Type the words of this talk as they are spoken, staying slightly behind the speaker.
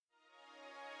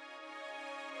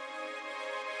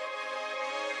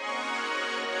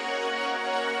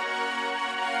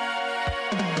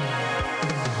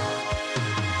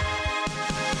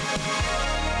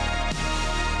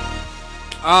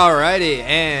Alrighty,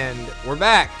 and we're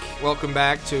back. Welcome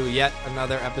back to yet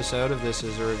another episode of This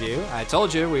Is a Review. I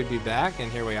told you we'd be back,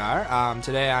 and here we are.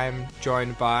 Today I'm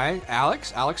joined by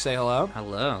Alex. Alex, say hello.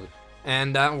 Hello.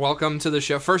 And welcome to the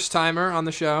show. First timer on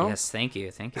the show. Yes, thank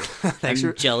you.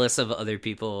 I'm jealous of other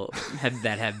people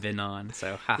that have been on.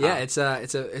 So, haha. Yeah, it's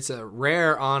a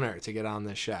rare honor to get on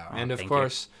this show. Oh, and of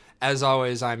course, as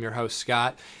always, I'm your host,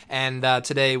 Scott, and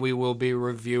today we will be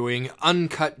reviewing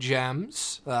Uncut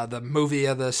Gems, the movie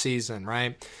of the season,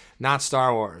 right? Not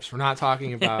Star Wars. We're not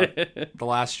talking about The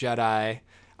Last Jedi.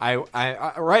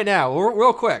 I right now,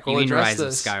 real quick, we'll address Rise of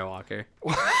Skywalker.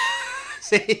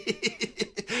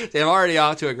 Skywalker. They're already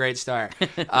off to a great start.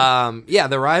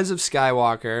 The Rise of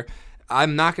Skywalker.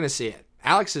 I'm not going to see it.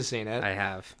 Alex has seen it. I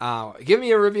have. Give me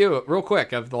a review real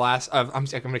quick of I'm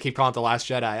going to keep calling it The Last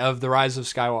Jedi, of The Rise of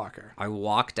Skywalker. I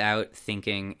walked out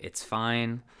thinking it's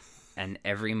fine, and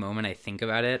every moment I think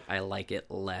about it, I like it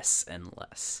less and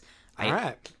less. All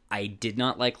right. I did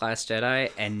not like Last Jedi,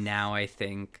 and now I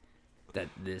think that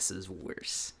this is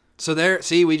worse. So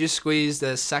we just squeezed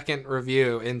a second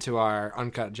review into our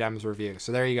Uncut Gems review.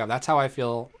 So there you go. That's how I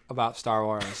feel about Star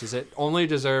Wars. Is it only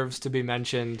deserves to be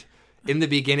mentioned in the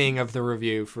beginning of the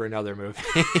review for another movie.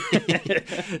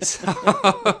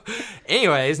 So,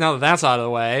 anyways, now that that's out of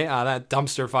the way, that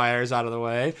dumpster fire is out of the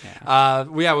way. Yeah.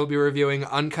 We'll be reviewing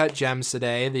Uncut Gems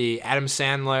today, the Adam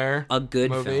Sandler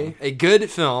movie. A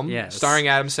good film, yes, starring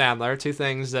Adam Sandler. Two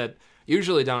things that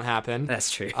usually don't happen.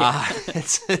 That's true.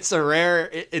 It's a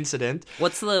rare incident.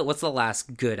 What's the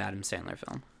last good Adam Sandler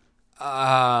film?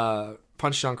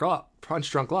 Punch Drunk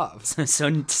Love. So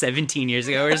 17 years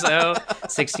ago or so?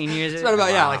 16 years ago? It's been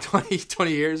about, like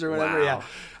 20 years or whatever. Wow.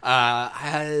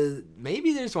 Yeah.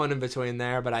 Maybe there's one in between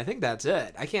there, but I think that's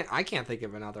it. I can't think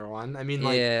of another one. I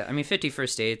mean, 50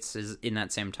 First Dates is in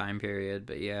that same time period,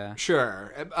 but yeah.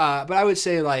 Sure. But I would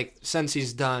say, like, since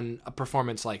he's done a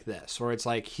performance like this, where it's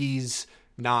like he's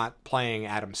not playing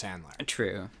Adam Sandler.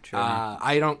 True.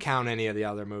 I don't count any of the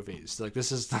other movies. Like,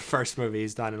 this is the first movie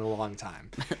he's done in a long time.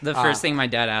 The first thing my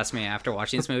dad asked me after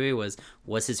watching this movie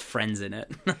was his friends in it?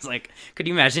 I was like, could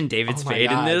you imagine David Spade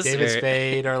in this? David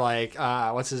Spade or like,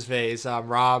 what's his face?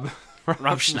 Rob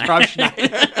Schneider. Rob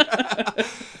Schneider.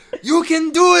 You can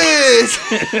do it!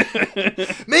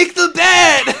 Make the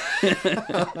bet!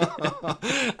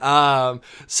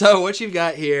 So what you've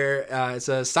got here, it's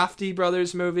a Safdie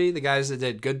Brothers movie. The guys that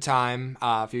did Good Time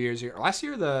a few years ago. Last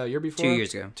year, the year before? 2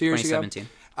 years ago. 2 years 2017.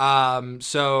 ago.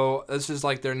 So this is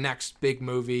like their next big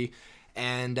movie.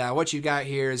 And what you got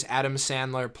here is Adam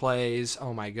Sandler plays,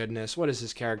 oh my goodness, what is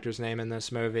his character's name in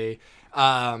this movie?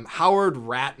 Howard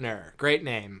Ratner. Great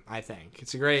name, I think.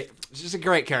 It's just a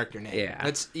great character name.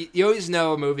 Yeah. You always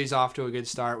know a movie's off to a good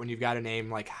start when you've got a name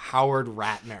like Howard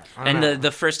Ratner. And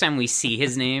the first time we see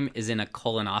his name is in a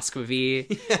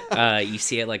colonoscopy. Yeah. You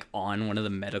see it like on one of the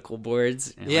medical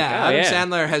boards. Yeah, Adam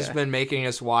Sandler has been making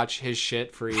us watch his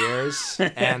shit for years.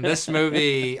 And this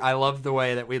movie, I love the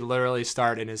way that we literally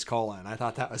start in his colon. I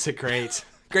thought that was a great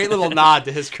little nod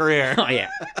to his career. Oh, yeah.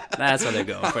 That's what they're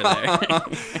going for there.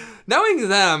 Knowing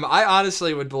them, I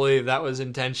honestly would believe that was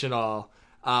intentional.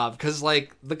 Because,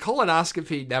 like, the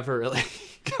colonoscopy never really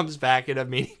comes back in a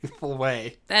meaningful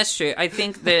way. That's true. I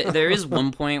think that there is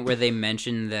one point where they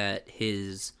mention that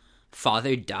his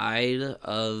father died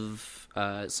of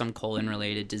some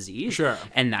colon-related disease. Sure.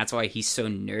 And that's why he's so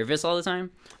nervous all the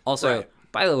time. Also, right.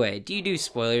 By the way, do you do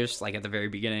spoilers, like, at the very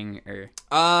beginning? Or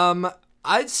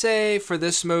I'd say for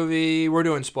this movie, we're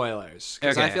doing spoilers.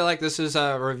 Because I feel like this is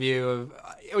a review of...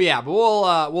 but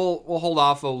we'll hold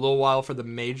off a little while for the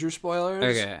major spoilers.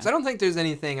 Okay. Because I don't think there's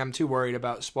anything I'm too worried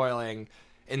about spoiling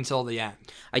until the end.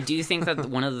 I do think that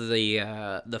one of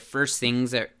the first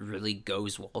things that really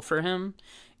goes well for him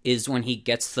is when he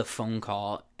gets the phone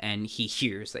call and he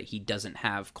hears that he doesn't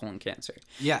have colon cancer.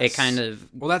 Yes. It kind of...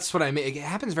 Well, that's what I mean. It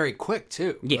happens very quick,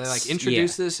 too. Yes. They, like,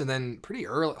 introduce this and then pretty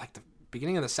early, like the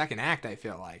beginning of the second act, I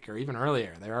feel like, or even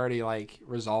earlier. They already, like,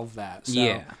 resolved that. So,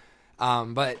 yeah.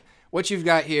 But what you've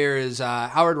got here is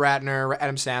Howard Ratner,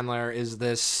 Adam Sandler, is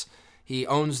this... He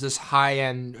owns this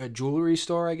high-end jewelry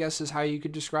store, I guess is how you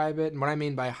could describe it. And what I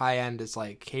mean by high-end is,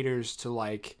 like, caters to,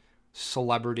 like,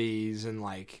 celebrities and,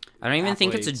 like, I don't even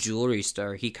think it's a athletes. Jewelry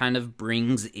store. He kind of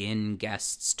brings in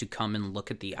guests to come and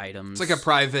look at the items. It's like a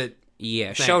private...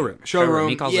 Yeah, thing. showroom.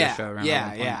 He calls it a showroom.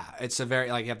 Yeah. It's a very,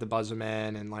 like, you have to buzz them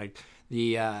in and, like,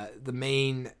 the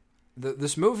main...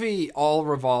 This movie all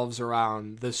revolves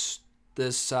around this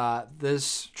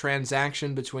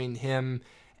transaction between him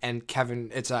and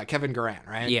Kevin. It's Kevin Garnett,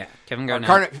 right? Yeah, Kevin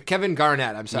Garnett. Kevin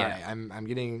Garnett. I'm sorry, Yeah. I'm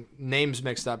getting names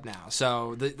mixed up now.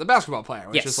 So the basketball player,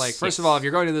 which Yes, is like, first of all, if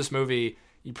you're going to this movie,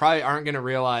 you probably aren't going to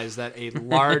realize that a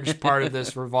large part of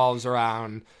this revolves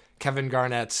around Kevin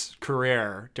Garnett's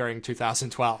career during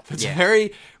 2012. It's a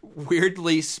very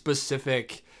weirdly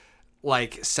specific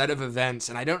like set of events,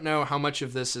 and I don't know how much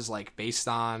of this is like based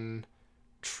on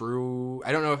true.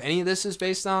 I don't know if any of this is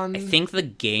based on. I think the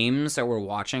games that we're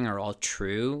watching are all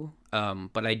true,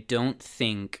 but I don't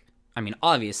think. I mean,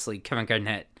 obviously, Kevin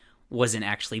Garnett wasn't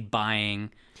actually buying.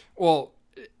 Well,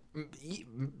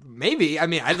 maybe. I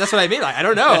mean, that's what I mean. Like, I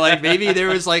don't know. Like, maybe there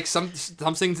was like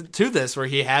something to this where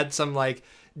he had some like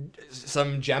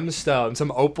some gemstone, some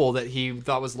opal that he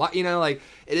thought was like it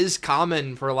is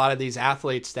common for a lot of these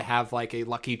athletes to have like a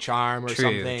lucky charm or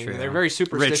something. True. They're very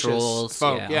superstitious rituals,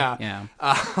 folk. Yeah.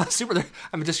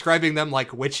 I'm describing them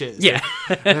like witches. Yeah,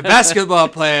 They're basketball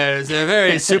players. They're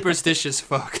very superstitious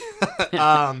folk.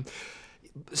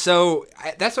 So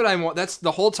that's what that's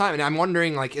the whole time, and I'm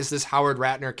wondering like, is this Howard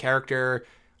Ratner character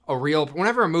a real?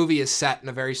 Whenever a movie is set in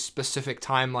a very specific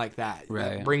time like that,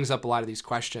 it brings up a lot of these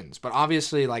questions. But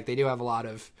obviously, like they do have a lot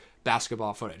of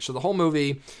basketball footage. So the whole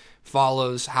movie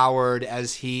follows Howard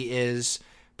as he is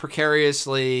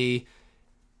precariously,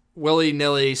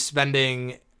 willy-nilly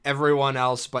spending everyone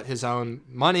else but his own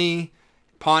money,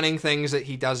 pawning things that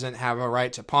he doesn't have a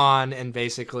right to pawn, and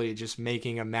basically just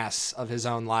making a mess of his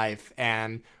own life,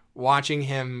 and watching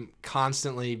him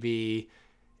constantly be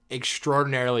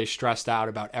extraordinarily stressed out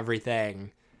about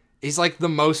everything. He's like the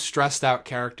most stressed out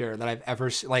character that I've ever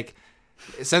seen. Like,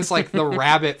 since like the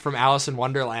rabbit from Alice in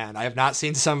Wonderland, I have not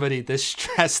seen somebody this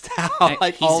stressed out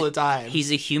like all the time.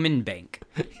 He's a human bank.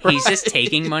 He's just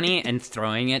taking money and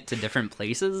throwing it to different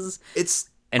places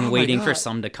and waiting for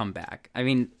some to come back. I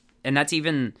mean, and that's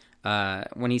even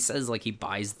when he says like he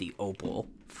buys the opal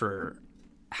for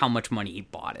how much money he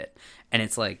bought it. And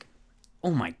it's like,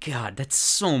 oh my God, that's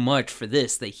so much for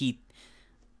this that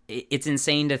it's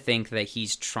insane to think that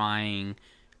he's trying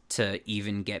to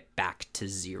even get back to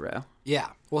zero. Yeah.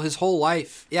 Well, his whole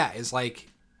life, is like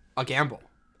a gamble.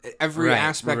 Every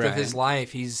aspect of his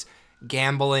life, he's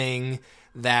gambling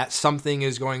that something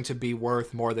is going to be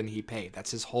worth more than he paid.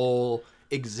 That's his whole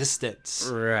existence.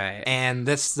 Right. And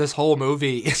this whole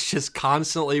movie is just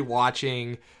constantly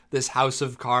watching this house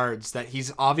of cards that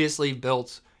he's obviously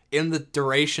built in the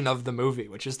duration of the movie,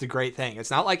 which is the great thing.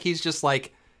 It's not like he's just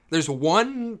like, there's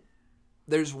one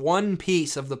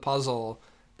piece of the puzzle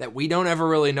that we don't ever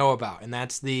really know about, and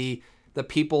that's the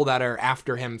people that are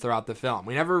after him throughout the film.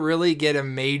 We never really get a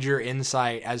major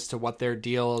insight as to what their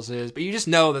deals is, but you just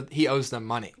know that he owes them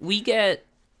money. We get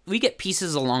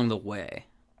pieces along the way.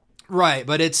 Right,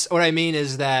 but it's what I mean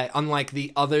is that unlike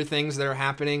the other things that are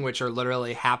happening, which are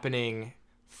literally happening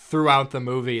throughout the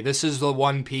movie, this is the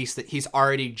one piece that he's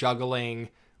already juggling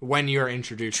when you're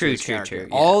introduced to his character.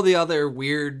 Yeah. All the other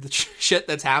weird shit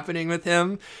that's happening with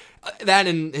him, that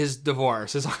and his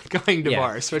divorce, his ongoing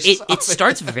divorce. Which it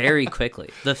starts very quickly.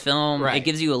 The film, it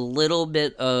gives you a little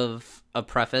bit of a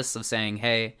preface of saying,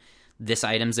 hey, this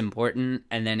item's important,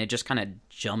 and then it just kind of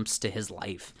jumps to his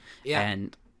life. Yeah.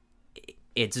 And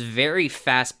it's very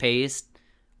fast-paced,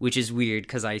 which is weird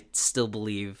because I still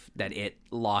believe that it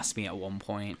lost me at one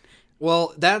point.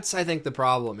 Well, that's, I think, the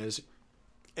problem is,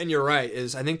 and you're right,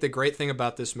 is I think the great thing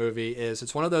about this movie is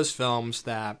it's one of those films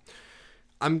that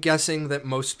I'm guessing that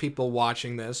most people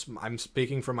watching this, I'm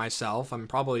speaking for myself, I'm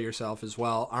probably yourself as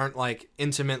well, aren't like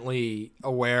intimately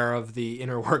aware of the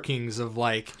inner workings of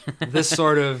like this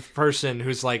sort of person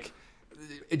who's like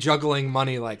juggling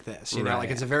money like this, you know, like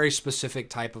it's a very specific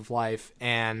type of life,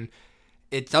 and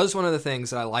it does one of the things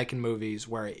that I like in movies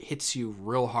where it hits you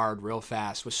real hard, real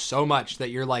fast with so much that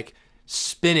you're like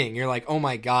spinning. You're like, oh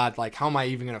my God, like how am I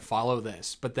even going to follow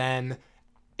this? But then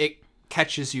it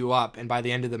catches you up, and by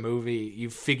the end of the movie,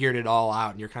 you've figured it all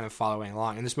out and you're kind of following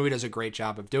along. And this movie does a great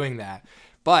job of doing that.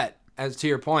 But as to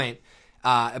your point,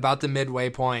 about the midway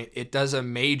point, it does a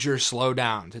major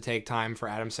slowdown to take time for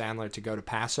Adam Sandler to go to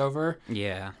Passover.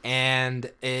 Yeah.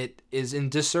 And it is in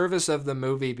disservice of the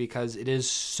movie because it is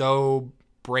so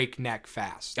breakneck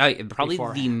fast. Probably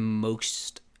the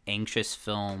most anxious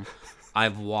film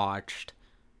I've watched.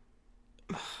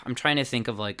 I'm trying to think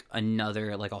of like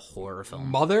another, like a horror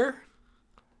film. Mother,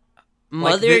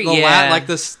 like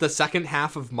the second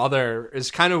half of Mother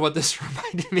is kind of what this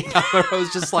reminded me of. Where I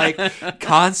was just like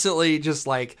constantly just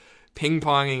like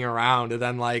ping-ponging around, and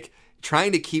then like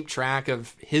trying to keep track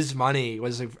of his money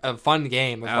was a fun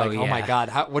game. Of oh my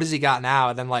God, what has he got now?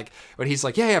 And then like when he's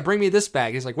like, yeah, bring me this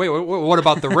bag. He's like, wait, what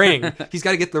about the ring? He's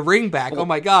got to get the ring back. Oh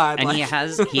my God. And like,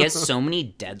 he has so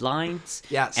many deadlines.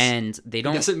 Yes. And he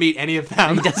doesn't meet any of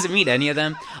them. He doesn't meet any of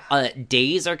them.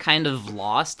 Days are kind of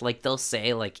lost. Like they'll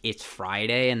say like it's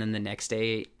Friday, and then the next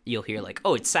day you'll hear like,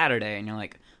 oh, it's Saturday. And you're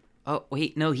like, Oh,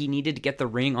 wait, no, he needed to get the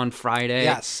ring on Friday.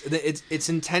 Yes, it's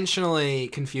intentionally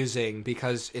confusing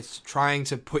because it's trying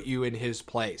to put you in his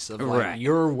place of like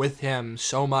you're with him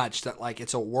so much that like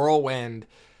it's a whirlwind,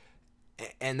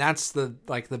 and that's the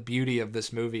beauty of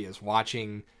this movie is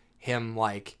watching him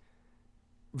like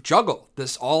juggle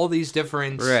all these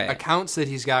different accounts that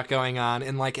he's got going on,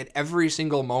 and like at every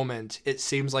single moment it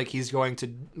seems like he's going to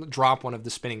drop one of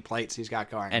the spinning plates he's got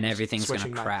going, and everything's going to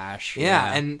crash.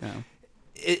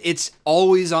 It's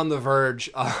always on the verge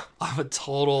of a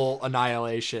total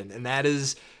annihilation, and that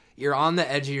is, you're on the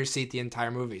edge of your seat the entire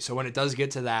movie. So when it does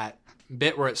get to that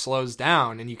bit where it slows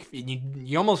down, and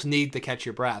you almost need to catch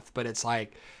your breath, but it's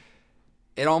like,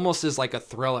 it almost is like a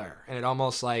thriller, and it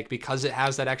almost like, because it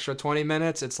has that extra 20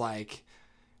 minutes, it's like,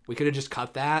 we could have just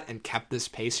cut that and kept this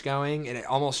pace going, and it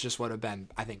almost just would have been,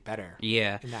 I think, better.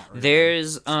 Yeah.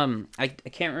 There's, I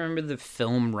can't remember the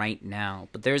film right now,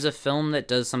 but there's a film that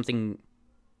does something...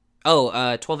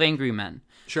 12 Angry Men.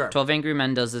 Sure. 12 Angry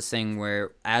Men does this thing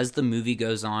where as the movie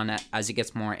goes on, as it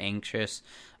gets more anxious,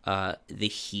 the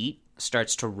heat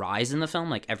starts to rise in the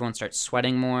film. Like, everyone starts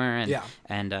sweating more,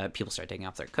 and people start taking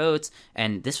off their coats.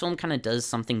 And this film kind of does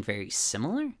something very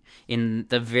similar. In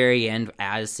the very end,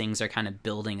 as things are kind of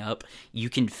building up,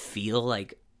 you can feel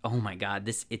like, oh my god,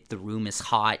 the room is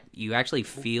hot. You actually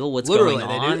feel what's going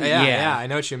on. Yeah, I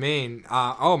know what you mean.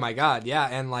 Oh my god, yeah,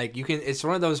 and like it's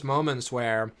one of those moments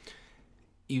where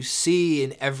you see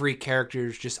in every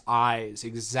character's just eyes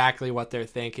exactly what they're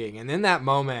thinking, and in that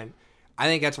moment, I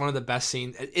think that's one of the best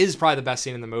scenes. It is probably the best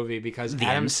scene in the movie because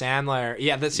Adam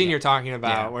Sandler, the scene you're talking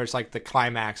about, where it's like the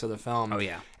climax of the film. Oh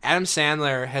yeah, Adam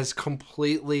Sandler has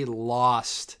completely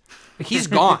lost. He's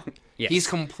gone. Yes. He's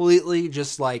completely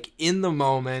just like in the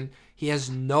moment. He has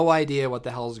no idea what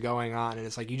the hell's going on. And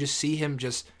it's like you just see him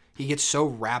he gets so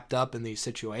wrapped up in these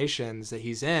situations that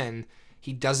he's in.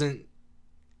 He doesn't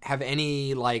have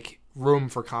any like room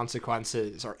for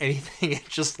consequences or anything. It's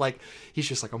just like, he's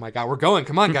just like, oh my God, we're going.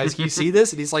 Come on, guys. Can you see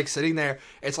this? And he's like sitting there.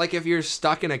 It's like if you're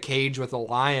stuck in a cage with a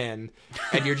lion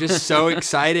and you're just so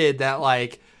excited that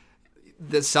like,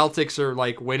 the Celtics are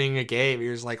like winning a game.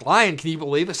 You're just like, Lion, can you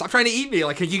believe it? Stop trying to eat me.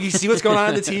 Like, can you see what's going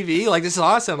on the TV? Like, this is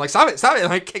awesome. Like, stop it.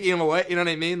 Like, kicking him away. You know what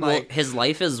I mean? Like, well, his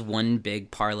life is one big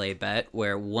parlay bet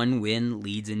where one win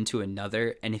leads into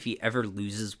another, and if he ever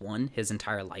loses one, his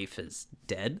entire life is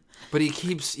dead. But he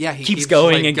keeps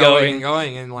going, like, and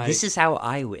going, and like, this is how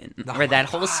I win. Where that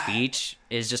whole speech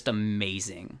is just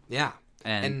amazing. Yeah,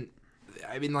 and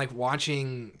I mean, like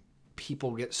watching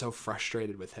people get so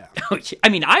frustrated with him. I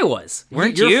mean, I was.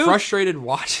 Weren't you? You're frustrated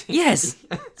watching. Yes.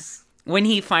 When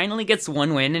he finally gets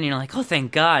one win and you're like, oh,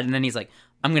 thank God. And then he's like,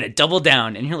 I'm going to double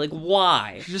down. And you're like,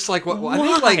 why? You're just like, what? Why?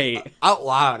 I think like out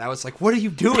loud, I was like, what are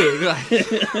you doing?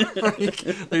 Like,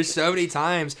 there's so many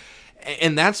times.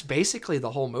 And that's basically the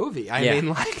whole movie. I mean,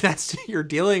 like that's what you're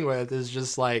dealing with is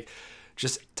just like,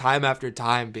 just time after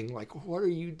time being like, what are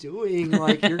you doing?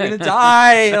 Like, you're going to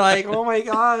die. Like, oh my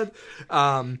God.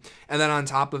 And then on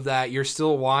top of that, you're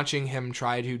still watching him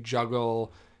try to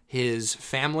juggle his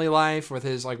family life with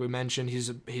his, like we mentioned,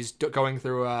 he's going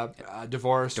through a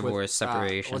divorce,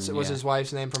 separation. What's his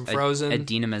wife's name from Frozen?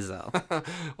 Adina Menzel.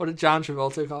 What did John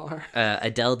Travolta call her?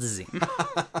 Adele Dazeem.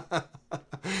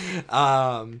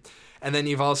 And then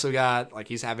you've also got, like,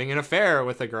 he's having an affair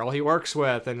with the girl he works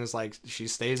with, and it's like, she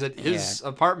stays at his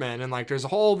apartment, and, like, there's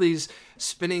all these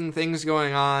spinning things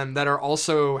going on that are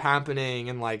also happening,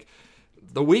 and, like,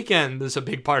 The Weeknd is a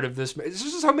big part of this. There's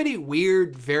just so many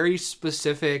weird, very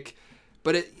specific,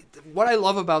 but what I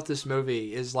love about this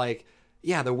movie is, like,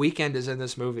 yeah, The Weeknd is in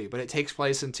this movie, but it takes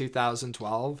place in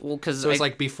 2012. Well, so it's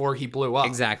like before he blew up.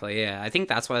 Exactly, yeah. I think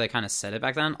that's why they kind of said it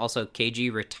back then. Also,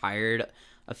 KG retired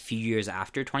a few years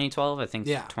after 2012, I think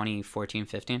 2014,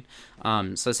 15.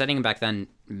 So setting it back then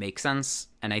makes sense.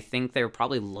 And I think they're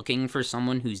probably looking for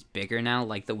someone who's bigger now,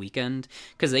 like The Weeknd,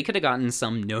 because they could have gotten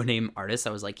some no-name artist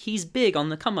that was like, he's big on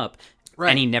the come-up.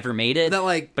 Right. And he never made it.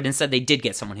 But instead they did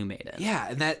get someone who made it. Yeah,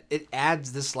 and that it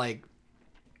adds this, like,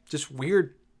 just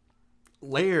weird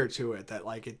layer to it that,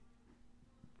 like, it,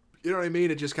 you know what I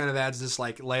mean? It just kind of adds this,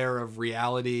 like, layer of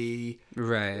reality.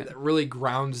 Right. That really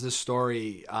grounds the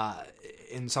story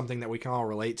in something that we can all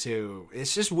relate to.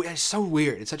 It's so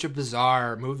weird. It's such a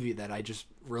bizarre movie that I just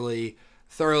really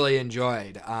thoroughly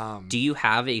enjoyed. Do you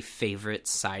have a favorite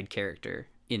side character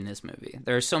in this movie?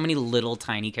 There are so many little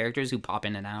tiny characters who pop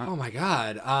in and out. Oh my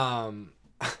God. I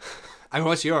mean,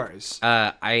 what's yours?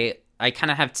 I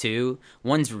kind of have two.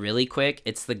 One's really quick.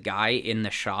 It's the guy in the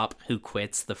shop who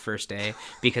quits the first day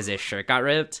because his shirt got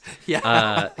ripped.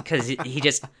 Yeah. Because he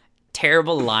just...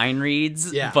 terrible line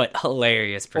reads, but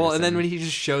hilarious person. Well, and then when he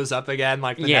just shows up again,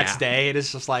 like, the next day, it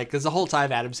is just like, because the whole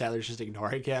time Adam Sandler's just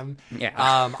ignoring him. Yeah.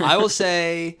 I will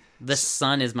say... The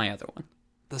son is my other one.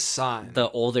 The son. The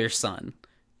older son.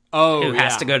 Oh, who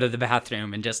has to go to the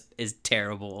bathroom and just is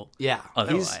terrible. Yeah.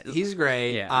 Otherwise. He's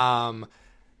great. Yeah. Oh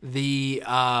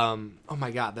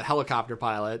my God, the helicopter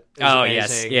pilot is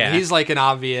amazing. Yes. Yeah. He's like an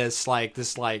obvious, like,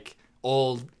 this, like,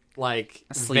 old... like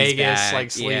Vegas, bag. like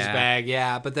sleaze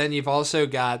bag, but then you've also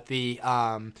got the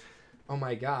oh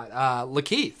my God,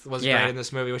 Lakeith was great in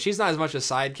this movie, which he's not as much a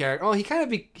side character. Oh, he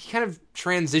kind of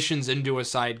transitions into a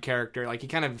side character, like he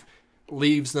kind of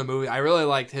leaves the movie. I really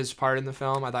liked his part in the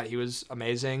film. I thought he was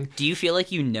amazing. Do you feel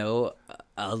like you know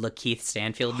Lakeith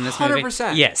Stanfield in this movie?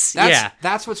 100%. Yes.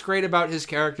 That's what's great about his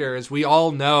character is we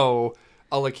all know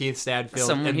a Lakeith Stanfield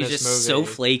someone in who's this just movie.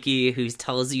 so flaky, who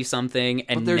tells you something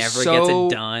and never gets it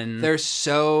done. They're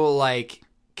so like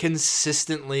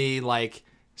consistently like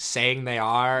saying they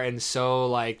are, and so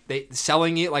like they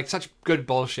selling you like such good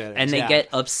bullshit. And they get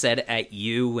upset at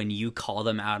you when you call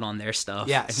them out on their stuff.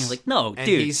 Yes, and you're like, no, and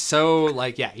dude. He's so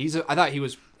like I thought he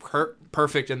was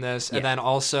perfect in this, and then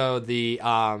also the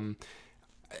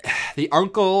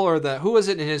uncle or who was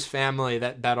it in his family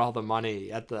that bet all the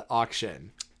money at the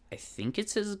auction? I think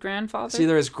it's his grandfather. It's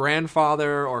either his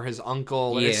grandfather or his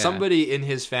uncle. Yeah. It's somebody in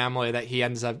his family that he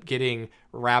ends up getting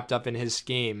wrapped up in his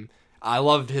scheme. I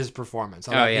loved his performance.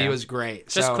 I thought he was great.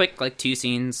 Just quick, like 2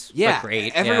 scenes. Yeah, but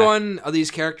great. Everyone of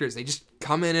these characters, they just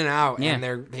come in and out, and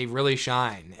they really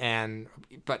shine.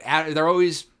 But they're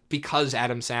always because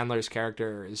Adam Sandler's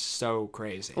character is so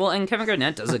crazy. Well, and Kevin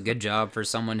Garnett does a good job for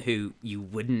someone who you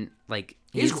wouldn't like.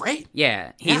 He's great.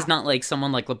 Yeah, he's not like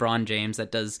someone like LeBron James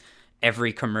that does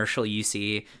every commercial you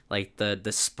see, like the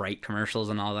Sprite commercials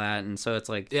and all that, and so it's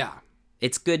like,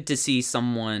 it's good to see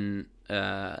someone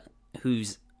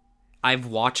who's I've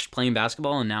watched playing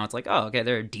basketball, and now it's like, oh, okay,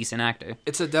 they're a decent actor.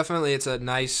 It's a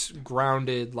nice,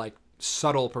 grounded, like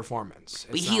subtle performance.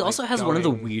 But he also has one of the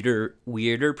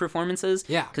weirder performances,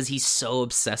 because he's so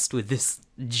obsessed with this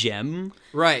gem,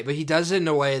 right? But he does it in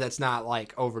a way that's not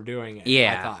like overdoing it.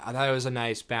 I thought it was a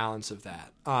nice balance of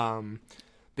that.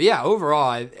 But yeah,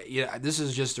 overall, this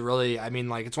is just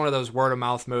it's one of those word of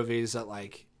mouth movies that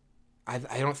like,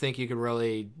 I don't think you could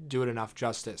really do it enough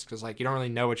justice, because like you don't really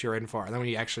know what you're in for, and then when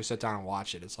you actually sit down and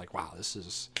watch it, it's like, wow, this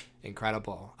is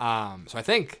incredible. So I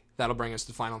think that'll bring us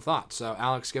to final thoughts. So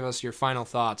Alex, give us your final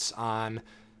thoughts on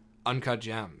Uncut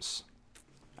Gems.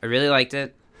 I really liked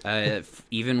it,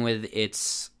 even with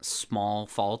its small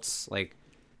faults. Like,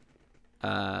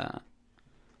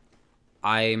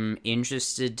 I'm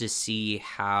interested to see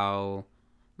how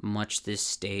much this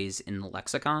stays in the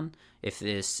lexicon. If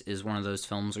this is one of those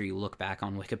films where you look back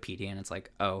on Wikipedia and it's like,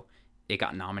 oh, it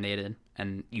got nominated,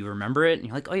 and you remember it, and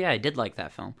you're like, oh yeah, I did like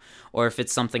that film. Or if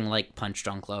it's something like Punch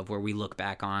Drunk Love, where we look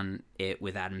back on it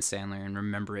with Adam Sandler and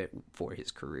remember it for his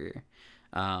career.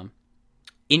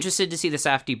 Interested to see the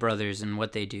Safdie brothers and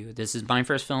what they do. This is my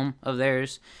first film of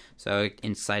theirs, so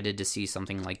excited to see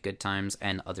something like Good Times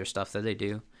and other stuff that they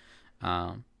do.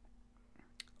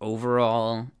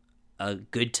 Overall, a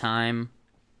good time,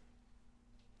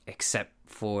 except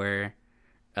for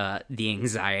the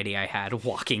anxiety I had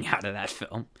walking out of that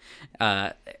film.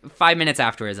 5 minutes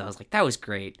afterwards, I was like, that was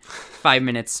great. 5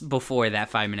 minutes before that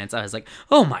 5 minutes, I was like,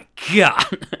 oh my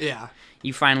God. Yeah.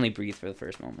 You finally breathe for the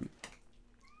first moment.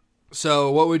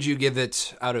 So what would you give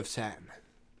it out of 10?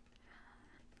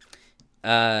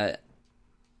 Can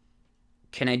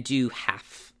I do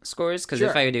half scores? Because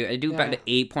if I do about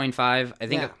 8.5. I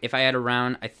think if I had a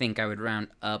round, I think I would round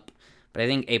up. But I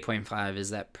think 8.5 is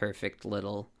that perfect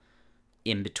little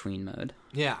in-between mode.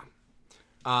 Yeah.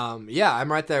 I'm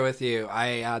right there with you.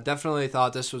 I definitely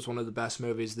thought this was one of the best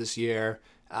movies this year.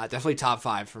 Definitely top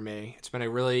 5 for me. It's been a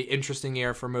really interesting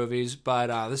year for movies,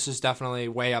 but this is definitely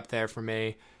way up there for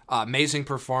me. Amazing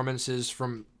performances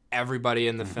from everybody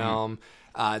in the film.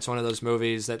 It's one of those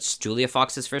movies that's... Julia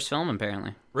Fox's first film,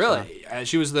 apparently. Really?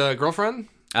 She was the girlfriend?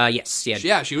 Yes.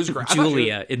 Yeah, she was great.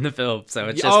 Julia in the film, so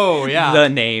it's just the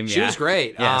name. She was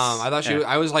great. Yes. I thought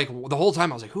I was like, the whole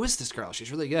time I was like, who is this girl?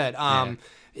 She's really good.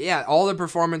 All the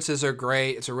performances are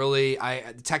great. It's a really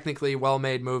technically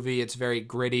well-made movie. It's very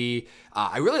gritty.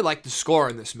 I really liked the score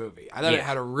in this movie. I thought it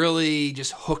had a really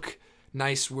just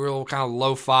nice, real kind of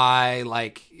lo-fi,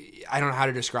 like, I don't know how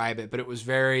to describe it, but it was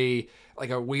very... like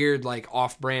a weird, like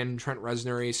off-brand Trent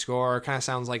Reznor-y score. Kind of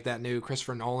sounds like that new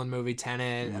Christopher Nolan movie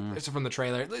Tenet. It's from the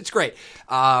trailer. It's great.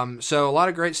 So a lot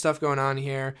of great stuff going on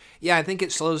here. Yeah, I think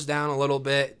it slows down a little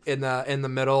bit in the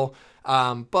middle,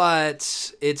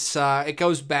 but it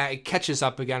goes back. It catches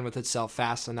up again with itself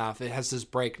fast enough. It has this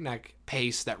breakneck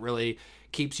pace that really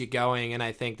keeps you going, and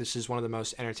I think this is one of the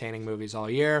most entertaining movies all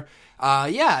year.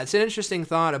 Yeah, it's an interesting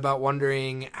thought about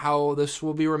wondering how this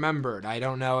will be remembered. I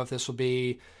don't know if this will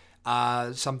be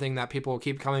something that people will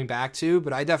keep coming back to,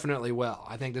 but I definitely will.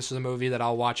 I think this is a movie that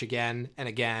I'll watch again and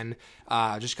again,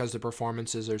 just because the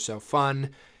performances are so fun.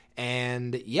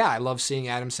 And yeah, I love seeing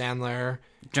Adam Sandler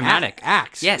dramatic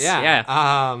acts. Yes,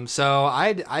 yeah. So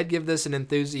I'd give this an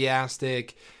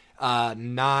enthusiastic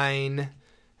 9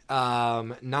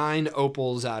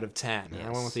 opals out of 10. Yes. I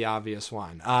went with the obvious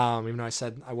one, even though I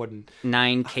said I wouldn't.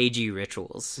 9 kg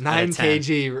rituals. 9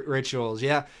 kg rituals.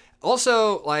 Yeah.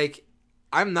 Also, like,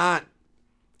 I'm not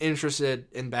interested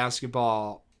in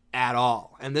basketball at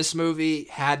all, and this movie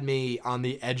had me on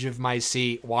the edge of my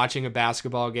seat watching a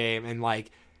basketball game, and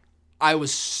like, I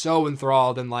was so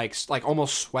enthralled and like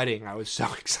almost sweating. I was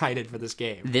so excited for this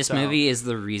game. This movie is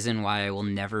the reason why I will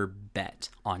never bet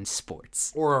on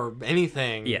sports or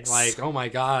anything. Yes. Like, oh my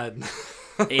God.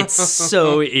 It's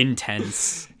so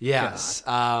intense. Yes.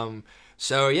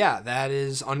 So yeah, that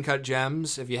is Uncut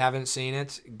Gems. If you haven't seen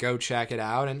it, go check it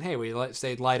out. And hey, we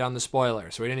stayed light on the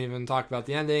spoilers. We didn't even talk about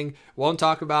the ending. Won't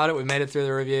talk about it. We made it through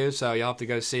the review, so you'll have to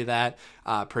go see that.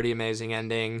 Pretty amazing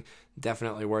ending.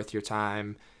 Definitely worth your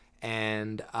time.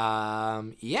 And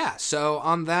yeah, so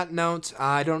on that note,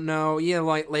 I don't know,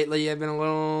 like lately I've been a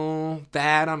little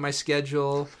bad on my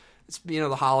schedule. It's,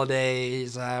 the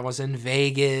holidays, I was in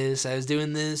Vegas, I was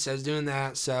doing this, I was doing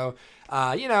that. So,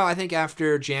 I think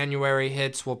after January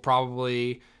hits, we'll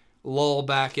probably lull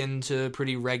back into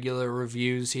pretty regular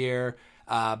reviews here.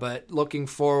 But looking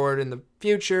forward in the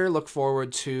future, look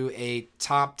forward to a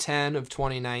top 10 of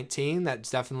 2019. That's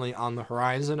definitely on the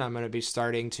horizon. I'm going to be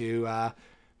starting to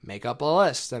make up a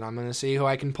list, and I'm going to see who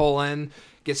I can pull in,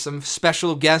 get some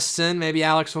special guests in. Maybe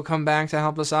Alex will come back to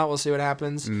help us out. We'll see what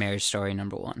happens. Marriage Story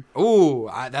 #1. Ooh,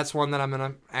 that's one that I'm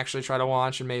going to actually try to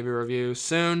watch and maybe review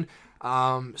soon.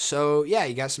 So yeah,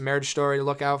 you got some Marriage Story to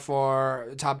look out for,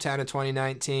 top 10 of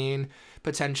 2019,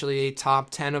 potentially a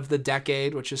top 10 of the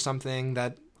decade, which is something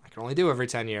that I can only do every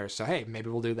 10 years. So hey,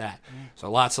 maybe we'll do that. So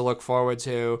lots to look forward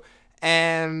to.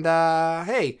 And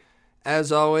hey,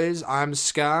 as always, I'm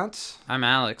Scott. I'm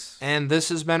Alex. And this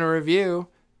has been a review.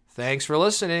 Thanks for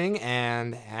listening,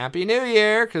 and Happy New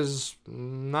Year, because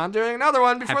I'm not doing another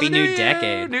one before Happy the new New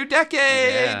Decade. New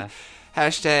Decade. Yeah.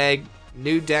 Hashtag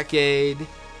New Decade,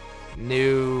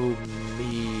 New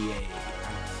Me.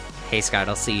 Hey, Scott,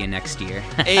 I'll see you next year.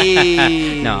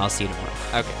 Hey. No, I'll see you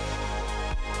tomorrow. Okay.